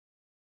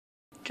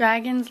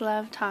Dragons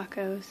Love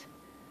Tacos.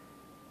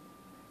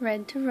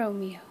 Read to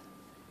Romeo.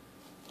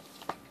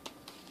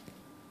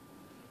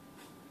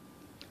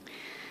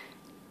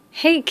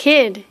 Hey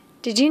kid,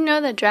 did you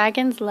know that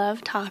dragons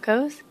love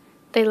tacos?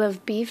 They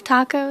love beef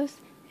tacos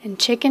and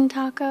chicken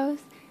tacos.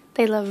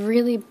 They love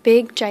really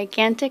big,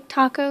 gigantic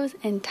tacos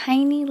and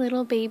tiny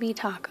little baby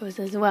tacos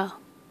as well.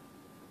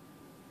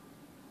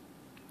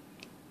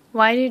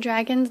 Why do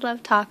dragons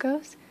love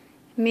tacos?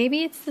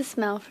 Maybe it's the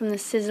smell from the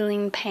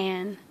sizzling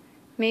pan.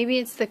 Maybe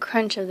it's the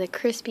crunch of the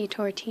crispy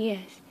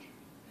tortillas.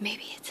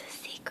 Maybe it's a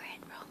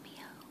secret,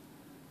 Romeo.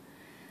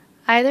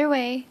 Either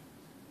way,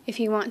 if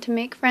you want to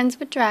make friends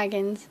with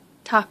dragons,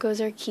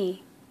 tacos are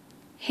key.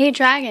 Hey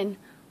dragon,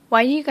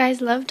 why do you guys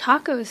love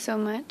tacos so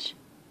much?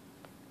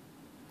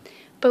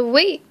 But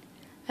wait,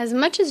 as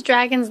much as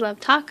dragons love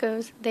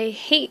tacos, they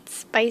hate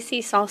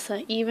spicy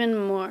salsa even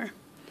more.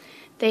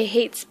 They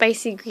hate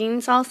spicy green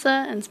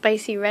salsa and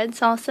spicy red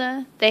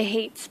salsa. They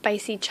hate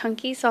spicy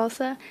chunky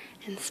salsa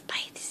and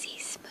spicy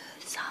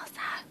smooth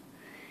salsa.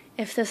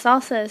 If the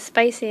salsa is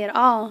spicy at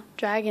all,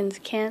 dragons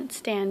can't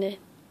stand it.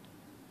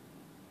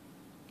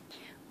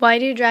 Why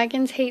do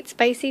dragons hate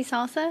spicy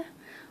salsa?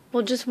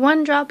 Well, just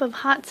one drop of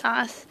hot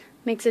sauce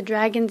makes a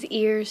dragon's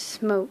ears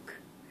smoke.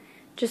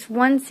 Just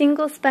one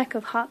single speck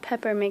of hot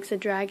pepper makes a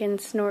dragon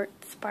snort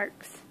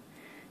sparks.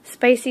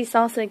 Spicy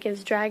salsa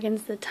gives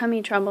dragons the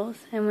tummy troubles,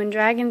 and when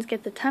dragons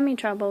get the tummy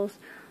troubles,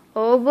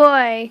 oh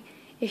boy,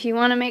 if you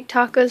want to make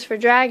tacos for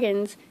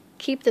dragons,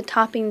 keep the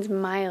toppings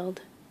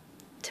mild.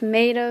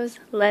 Tomatoes,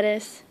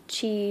 lettuce,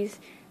 cheese,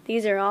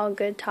 these are all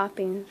good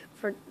toppings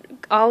for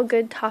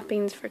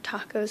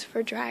tacos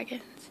for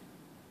dragons.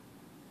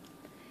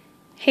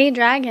 Hey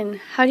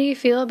dragon, how do you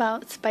feel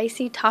about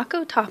spicy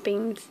taco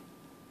toppings?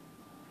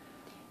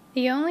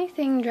 The only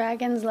thing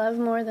dragons love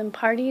more than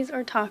parties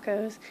or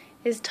tacos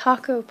is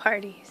taco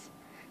parties.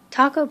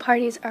 Taco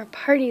parties are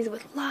parties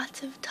with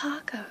lots of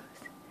tacos.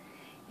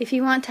 If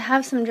you want to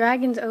have some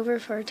dragons over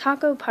for a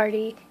taco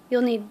party,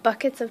 you'll need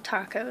buckets of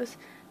tacos,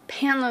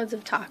 panloads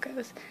of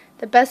tacos.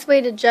 The best way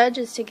to judge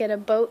is to get a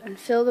boat and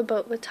fill the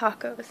boat with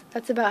tacos.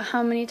 That's about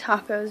how many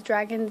tacos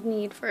dragons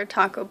need for a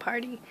taco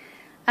party.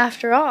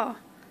 After all,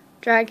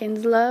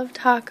 dragons love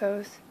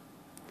tacos.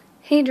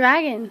 Hey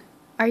dragon,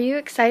 are you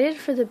excited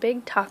for the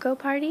big taco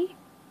party?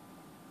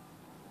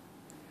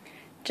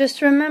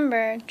 Just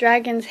remember,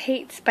 dragons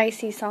hate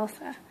spicy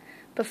salsa.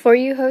 Before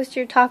you host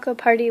your taco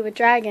party with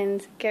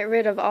dragons, get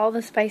rid of all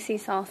the spicy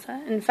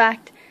salsa. In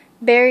fact,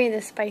 bury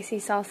the spicy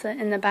salsa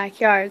in the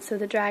backyard so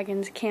the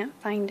dragons can't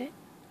find it.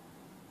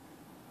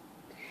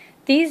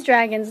 These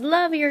dragons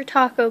love your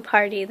taco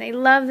party. They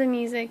love the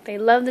music, they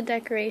love the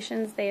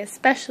decorations, they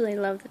especially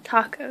love the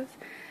tacos.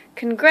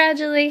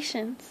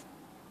 Congratulations!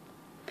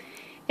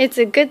 It's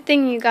a good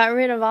thing you got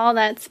rid of all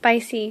that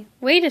spicy.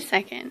 Wait a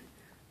second.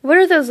 What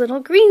are those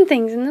little green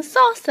things in the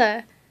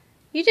salsa?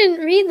 You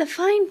didn't read the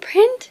fine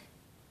print?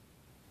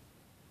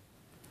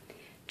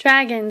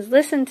 Dragons,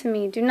 listen to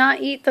me. Do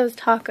not eat those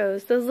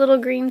tacos. Those little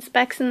green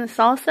specks in the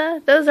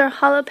salsa, those are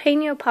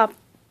jalapeno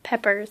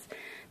peppers.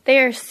 They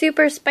are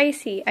super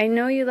spicy. I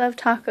know you love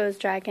tacos,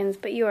 dragons,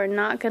 but you are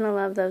not going to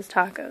love those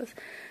tacos.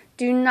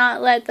 Do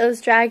not let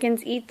those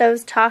dragons eat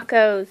those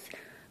tacos.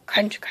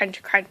 Crunch,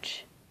 crunch,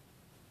 crunch.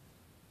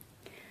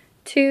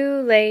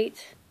 Too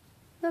late.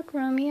 Look,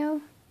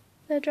 Romeo.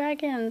 The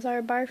dragons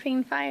are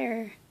barfing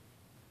fire.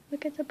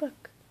 Look at the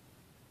book.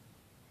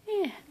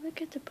 Yeah,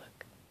 look at the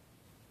book.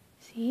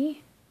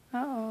 See?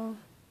 Uh-oh.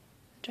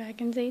 The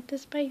dragons ate the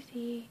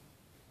spicy.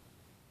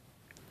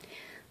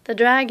 The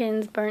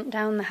dragons burnt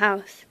down the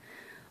house.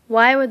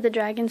 Why would the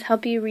dragons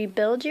help you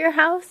rebuild your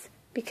house?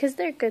 Because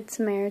they're good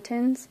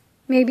Samaritans.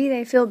 Maybe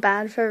they feel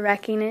bad for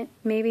wrecking it.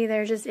 Maybe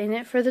they're just in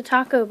it for the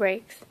taco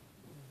breaks.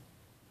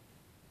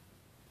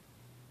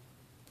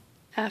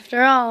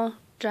 After all,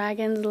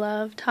 dragons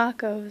love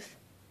tacos.